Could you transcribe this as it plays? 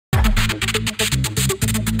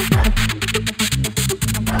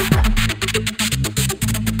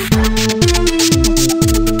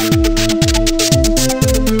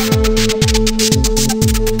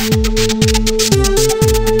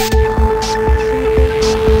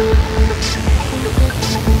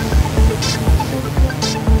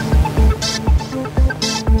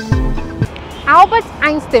Albert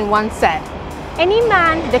Einstein once said, "Any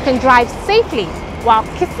man that can drive safely while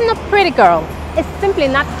kissing a pretty girl is simply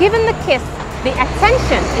not giving the kiss the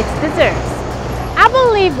attention it deserves." I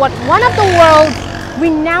believe what one of the world's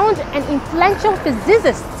renowned and influential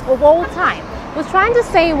physicists of all time was trying to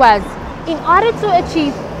say was, in order to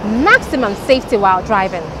achieve maximum safety while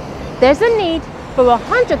driving, there's a need for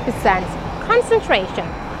 100% concentration,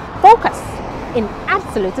 focus, and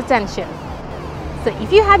absolute attention. So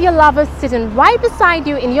if you have your lover sitting right beside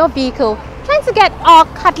you in your vehicle, trying to get all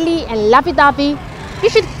cuddly and lovey-dovey, you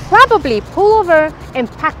should probably pull over and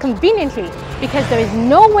park conveniently, because there is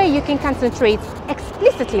no way you can concentrate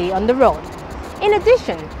explicitly on the road. In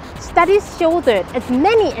addition, studies show that as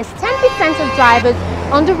many as 10% of drivers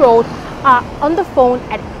on the road are on the phone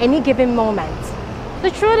at any given moment.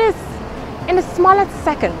 The truth is, in the smallest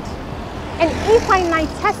second, an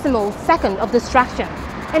infinitesimal second of distraction,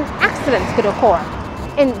 an accident could occur,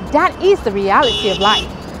 and that is the reality of life.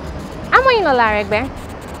 I'm Wayne Larigbe.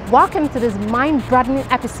 Welcome to this mind-broadening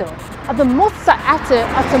episode of the most sought-after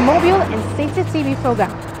automobile and safety TV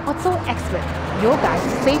program, Auto Expert, your guide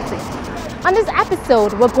to safety. On this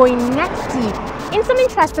episode, we're going neck deep in some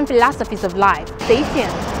interesting philosophies of life. Stay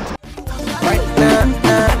tuned.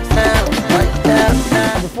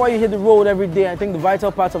 Before you hit the road every day, I think the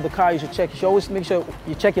vital parts of the car you should check. You should always make sure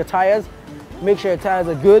you check your tires. Make sure your tires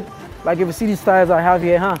are good. Like if you see these tires I have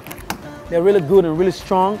here, they're really good and really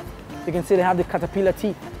strong. You can see they have the caterpillar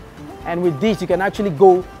teeth. And with these, you can actually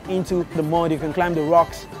go into the mud, you can climb the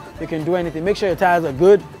rocks, you can do anything. Make sure your tires are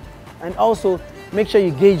good. And also, make sure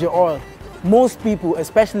you gauge your oil. Most people,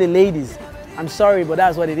 especially ladies, I'm sorry, but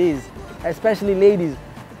that's what it is. Especially ladies,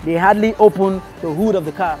 they hardly open the hood of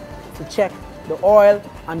the car to check the oil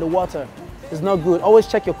and the water. It's not good. Always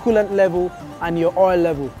check your coolant level and your oil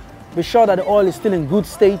level. Be sure that the oil is still in good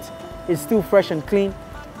state, it's still fresh and clean,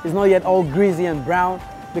 it's not yet all greasy and brown,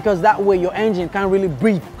 because that way your engine can't really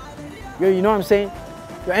breathe. You know what I'm saying?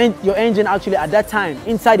 Your engine actually at that time,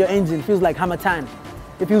 inside your engine feels like Hamatan.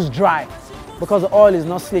 It feels dry because the oil is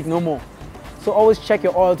not slick no more. So always check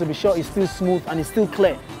your oil to be sure it's still smooth and it's still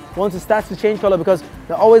clear. Once it starts to change color, because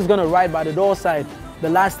they're always going to write by the door side the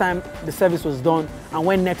last time the service was done and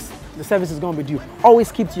when next the service is going to be due.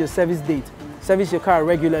 Always keep to your service date. Service your car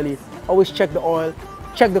regularly. Always check the oil,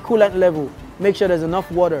 check the coolant level, make sure there's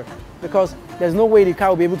enough water, because there's no way the car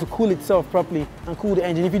will be able to cool itself properly and cool the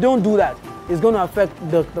engine. If you don't do that, it's going to affect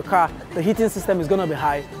the car. The heating system is going to be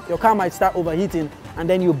high. Your car might start overheating, and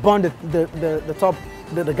then you burn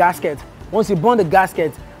the gasket. Once you burn the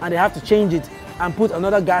gasket and they have to change it and put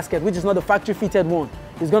another gasket, which is not the factory fitted one,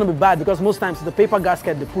 it's going to be bad, because most times the paper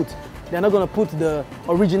gasket they put, they're not going to put the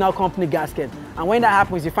original company gasket. And when that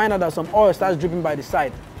happens, you find out that some oil starts dripping by the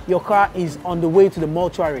side. Your car is on the way to the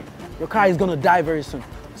mortuary. Your car is going to die very soon.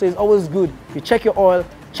 So it's always good. You check your oil,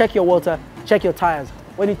 check your water, check your tires.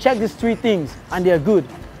 When you check these three things and they're good,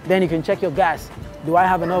 then you can check your gas. Do I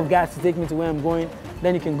have enough gas to take me to where I'm going?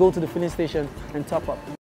 Then you can go to the filling station and top up.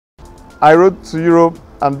 I rode to Europe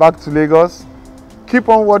and back to Lagos. Keep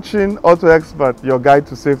on watching Auto Expert, your guide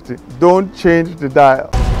to safety. Don't change the dial.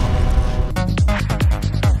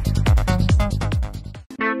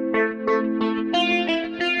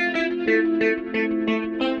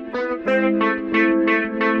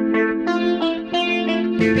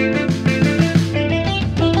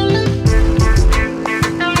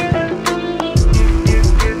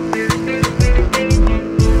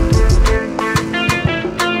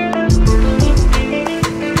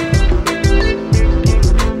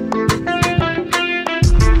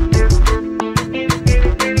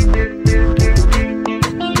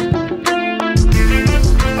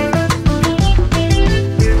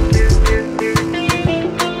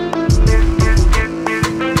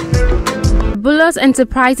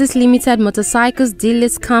 Enterprises Limited Motorcycles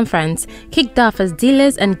Dealers Conference kicked off as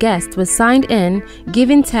dealers and guests were signed in,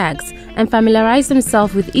 given tags, and familiarized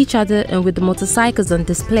themselves with each other and with the motorcycles on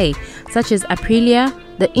display, such as Aprilia,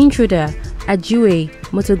 the Intruder, Ajue,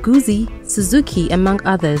 Moto Guzzi, Suzuki, among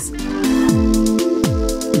others.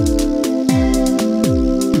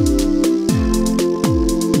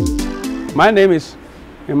 My name is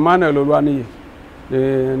Emmanuel Olwani,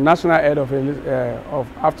 the National Head of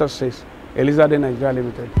After Sales, Elizade Nigeria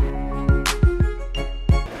Limited.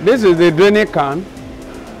 This is the draining can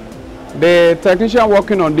The technician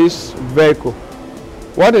working on this vehicle,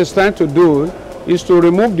 what he's trying to do is to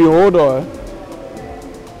remove the old oil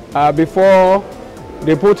before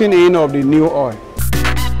the putting in of the new oil.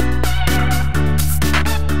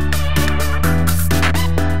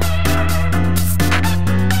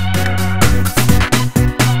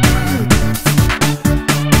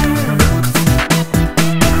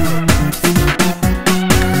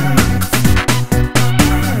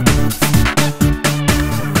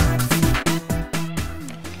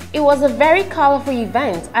 It was a very colorful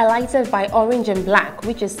event highlighted by orange and black,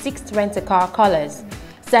 which is 6 rent-a-car colors.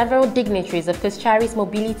 Several dignitaries of Koshari's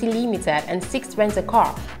Mobility Limited and 6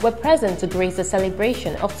 Rent-A-Car were present to grace the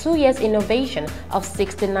celebration of 2 years innovation of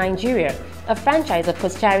 6 Nigeria, a franchise of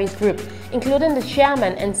Koshari's Group, including the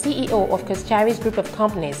chairman and CEO of Koshari's Group of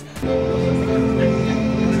Companies.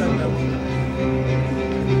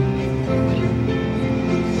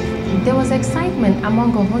 There was excitement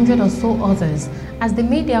among 100 or so others as they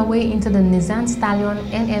made their way into the Nissan Stallion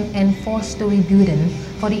NMN 4-story building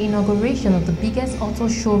for the inauguration of the biggest auto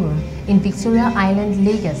showroom in Victoria Island,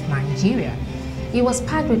 Lagos, Nigeria. It was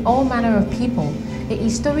packed with all manner of people, a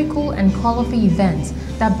historical and colorful event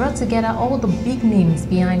that brought together all the big names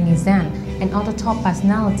behind Nissan and other top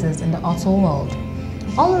personalities in the auto world.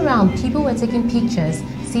 All around, people were taking pictures,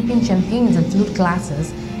 sipping champagnes and flute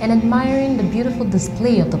glasses, and admiring the beautiful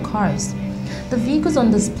display of the cars. The vehicles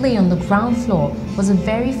on display on the ground floor was a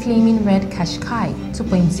very flaming red Qashqai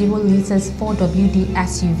 2.0 liters 4WD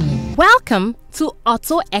SUV. Welcome to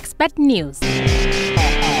Auto Xpat News.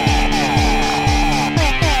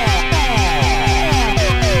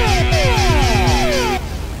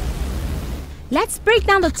 Let's break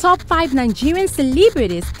down the top 5 Nigerian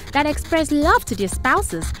celebrities that express love to their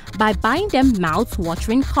spouses by buying them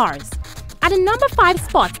mouth-watering cars. At the number 5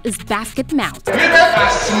 spot is Basket Mount. Women are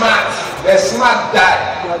smart. They're smart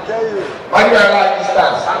die. Why do I like this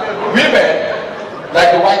dance? Women,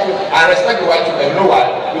 like the white women, I respect the white women. You know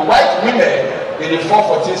why? The white women, they fall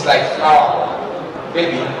for things like flour.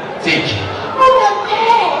 Baby, take. Oh my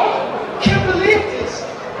God! Can't believe this.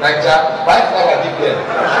 Like that, buy flour deep there.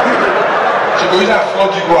 She go in and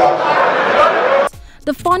flog you go out.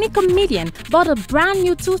 The funny comedian bought a brand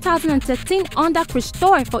new 2013 Honda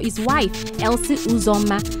Cristore for his wife, Elsie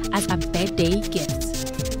Uzoma, as a birthday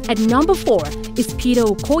gift. At number 4 is Peter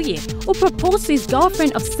Okoye, who proposed to his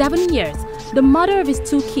girlfriend of 7 years, the mother of his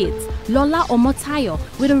 2 kids, Lola Omotayo,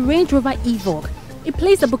 with a Range Rover Evoque. He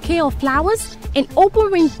placed a bouquet of flowers, an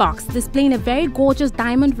open ring box displaying a very gorgeous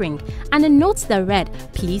diamond ring, and a note that read,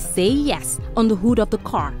 "Please say yes," on the hood of the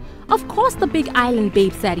car. Of course, the Big Island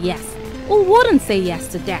babe said yes. Who wouldn't say yes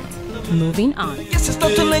to that? Moving on. Yes, it's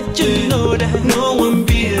not to let you know that no one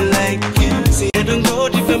be like you. See, I don't go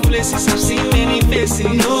different places, I've seen many faces,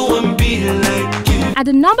 no one be like you. At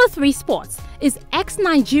the number 3 spot is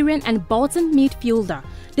ex-Nigerian and Bolton midfielder,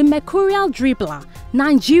 the mercurial dribbler,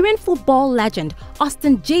 Nigerian football legend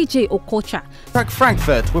Austin JJ Okocha.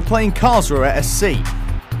 Frankfurt were playing Karlsruhe SC.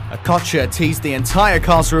 Okocha teased the entire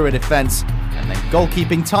Karlsruhe defense and then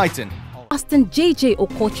goalkeeping titan Austin JJ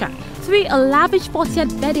Okocha threw a lavish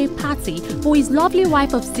 40th birthday party for his lovely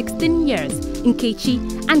wife of 16 years, Nkechi,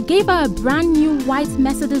 and gave her a brand new white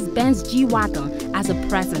Mercedes-Benz G-Wagon as a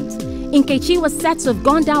present. Nkechi was said to have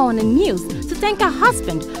gone down on the news to thank her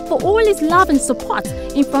husband for all his love and support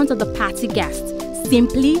in front of the party guests.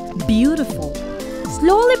 Simply beautiful.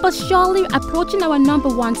 Slowly but surely approaching our number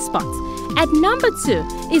 1 spot. At number 2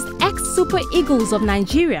 is ex-Super Eagles of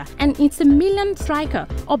Nigeria and Inter-Milan striker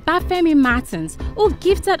Obafemi Martins, who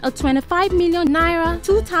gifted a 25 million naira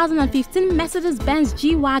 2015 Mercedes-Benz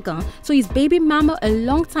G-Wagon to his baby mama, a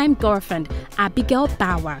longtime girlfriend, Abigail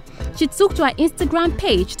Bauer. She took to her Instagram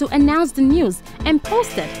page to announce the news and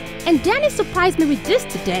posted, "And Danny surprised me with this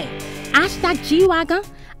today. Hashtag G-Wagon,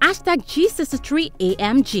 hashtag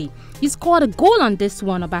G63AMG. You scored a goal on this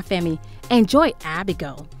one, Obafemi. Enjoy,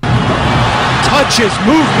 Abigail." Touches,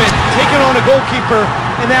 movement, taking on a goalkeeper,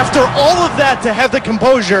 and after all of that to have the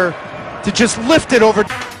composure to just lift it over.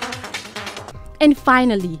 And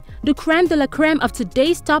finally, the creme de la creme of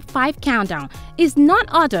today's top 5 countdown is none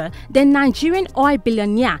other than Nigerian oil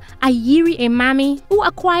billionaire Ayiri Emami, who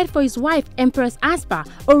acquired for his wife Empress Asba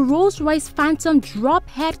a Rolls-Royce Phantom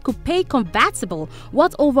drop-head coupe convertible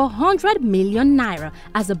worth over 100 million naira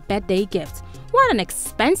as a birthday gift. What an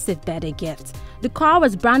expensive birthday gift. The car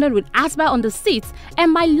was branded with Asba on the seats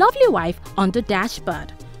and my lovely wife on the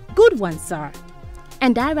dashboard. Good one, sir.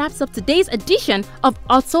 And that wraps up today's edition of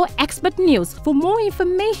Auto Expert News. For more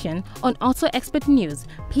information on Auto Expert News,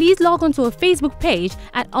 please log on to our Facebook page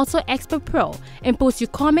at Auto Expert Pro and post your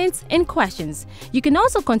comments and questions. You can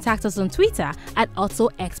also contact us on Twitter at Auto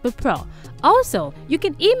Expert Pro. Also, you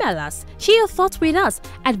can email us, share your thoughts with us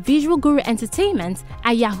at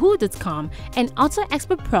visualguruentertainment@yahoo.com and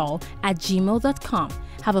autoexpertpro@gmail.com.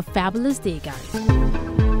 Have a fabulous day, guys.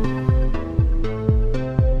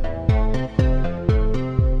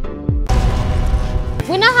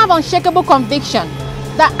 We now have unshakable conviction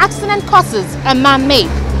that accident causes are man-made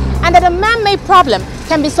and that a man-made problem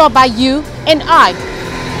can be solved by you and I.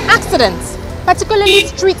 Accidents, particularly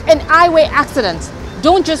street and highway accidents,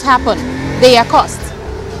 don't just happen, they are caused.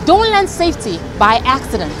 Don't learn safety by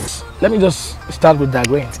accidents. Let me just start with that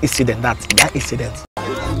incident, that incident.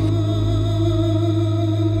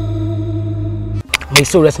 May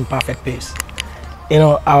so rest in perfect peace. You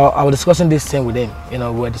know, I was discussing this thing with him. You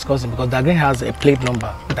know, we were discussing because Dagreen has a plate number,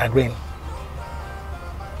 Dagreen,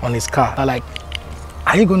 on his car. I'm like,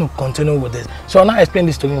 are you going to continue with this? So now I explained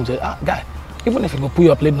this to him. Say, guy, even if you go put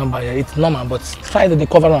your plate number here, it's normal, but try to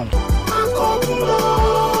cover on.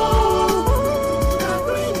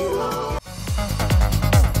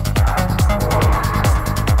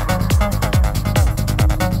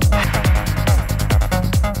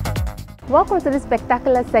 Welcome to this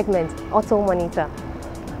spectacular segment, Auto Monitor.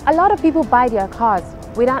 A lot of people buy their cars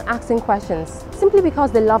without asking questions, simply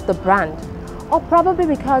because they love the brand, or probably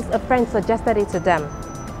because a friend suggested it to them.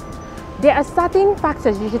 There are certain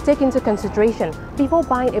factors you should take into consideration before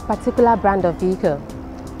buying a particular brand of vehicle.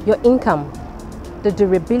 Your income, the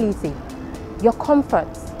durability, your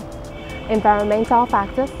comforts, environmental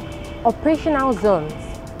factors, operational zones,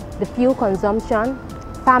 the fuel consumption,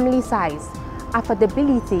 family size,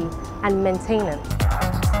 affordability, and maintenance.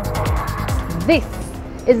 This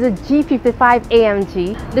is the G55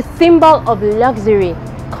 AMG, the symbol of luxury,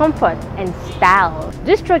 comfort, and style.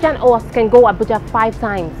 This Trojan horse can go Abuja 5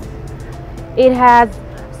 times. It has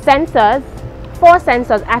sensors, 4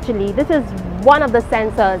 sensors actually. This is one of the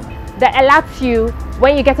sensors that alerts you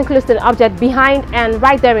when you're getting close to the object behind and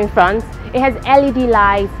right there in front. It has LED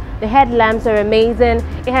lights, the headlamps are amazing.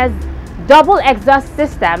 It has double exhaust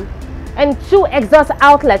system and 2 exhaust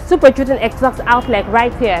outlets, super protruding exhaust outlet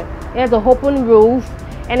right here. It has an open roof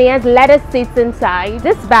and it has leather seats inside.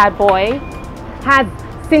 This bad boy has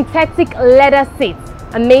synthetic leather seats.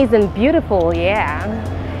 Amazing, beautiful, yeah.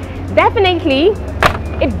 Definitely,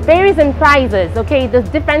 it varies in prices, okay? The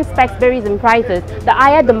different specs varies in prices. The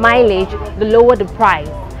higher the mileage, the lower the price.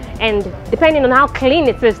 And depending on how clean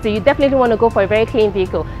it is, so you definitely want to go for a very clean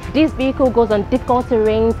vehicle. This vehicle goes on difficult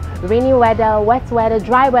terrains, rainy weather, wet weather,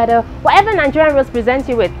 dry weather, whatever Nigerian roads present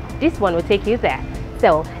you with, this one will take you there.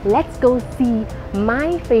 So let's go see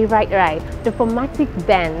my favorite ride, the Formatic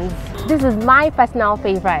Benz. This is my personal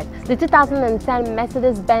favorite, the 2010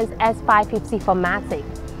 Mercedes-Benz S550 Formatic.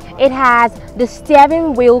 It has the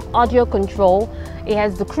steering wheel audio control. It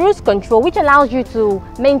has the cruise control, which allows you to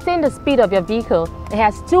maintain the speed of your vehicle. It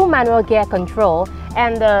has 2 manual gear control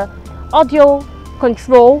and the audio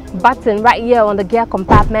control button right here on the gear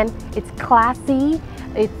compartment. It's classy,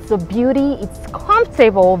 it's a beauty, it's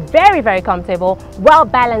comfortable, very, very comfortable, well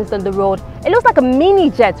balanced on the road. It looks like a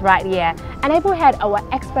mini jet right here. And I even heard our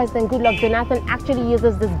ex-president Goodluck Jonathan actually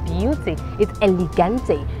uses this beauty. It's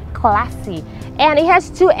elegante, classy, and it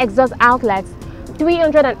has 2 exhaust outlets,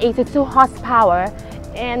 382 horsepower,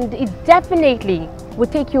 and it definitely will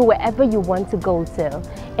take you wherever you want to go to.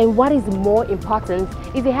 And what is more important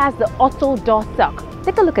is it has the auto door suck.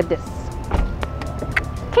 Take a look at this.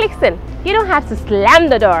 Clicks in. You don't have to slam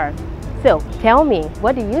the door. So tell me,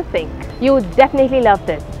 what do you think? You would definitely love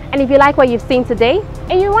this. And if you like what you've seen today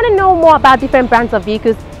and you want to know more about different brands of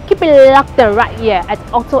vehicles, keep it locked in right here at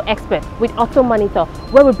Auto Expert with Auto Monitor,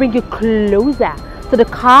 where we bring you closer to the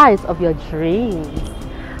cars of your dreams.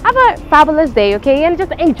 Have a fabulous day, okay? And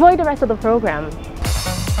just enjoy the rest of the program.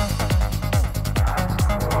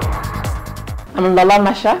 I'm Lola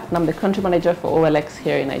Masha, and I'm the country manager for OLX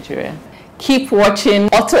here in Nigeria. Keep watching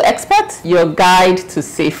Auto Expert, your guide to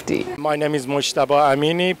safety. My name is Mojtaba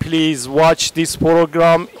Amini. Please watch this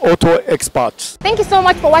program, Auto Expert. Thank you so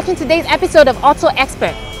much for watching today's episode of Auto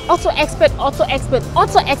Expert. Auto Expert, Auto Expert,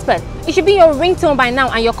 Auto Expert. It should be your ringtone by now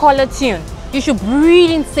and your caller tune. You should breathe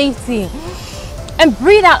in safety and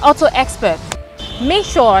breathe out Auto Expert. Make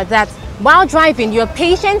sure that while driving, you're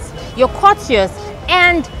patient, you're courteous,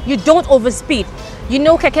 and you don't overspeed. You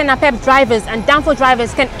know Keke Napep drivers and Danfo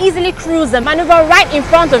drivers can easily cruise and maneuver right in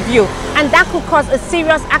front of you, and that could cause a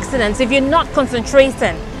serious accident if you're not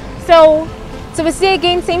concentrating. So we'll see you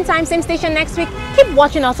again, same time, same station next week. Keep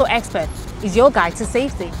watching Auto Expert. is your guide to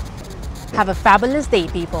safety. Have a fabulous day,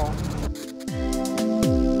 people.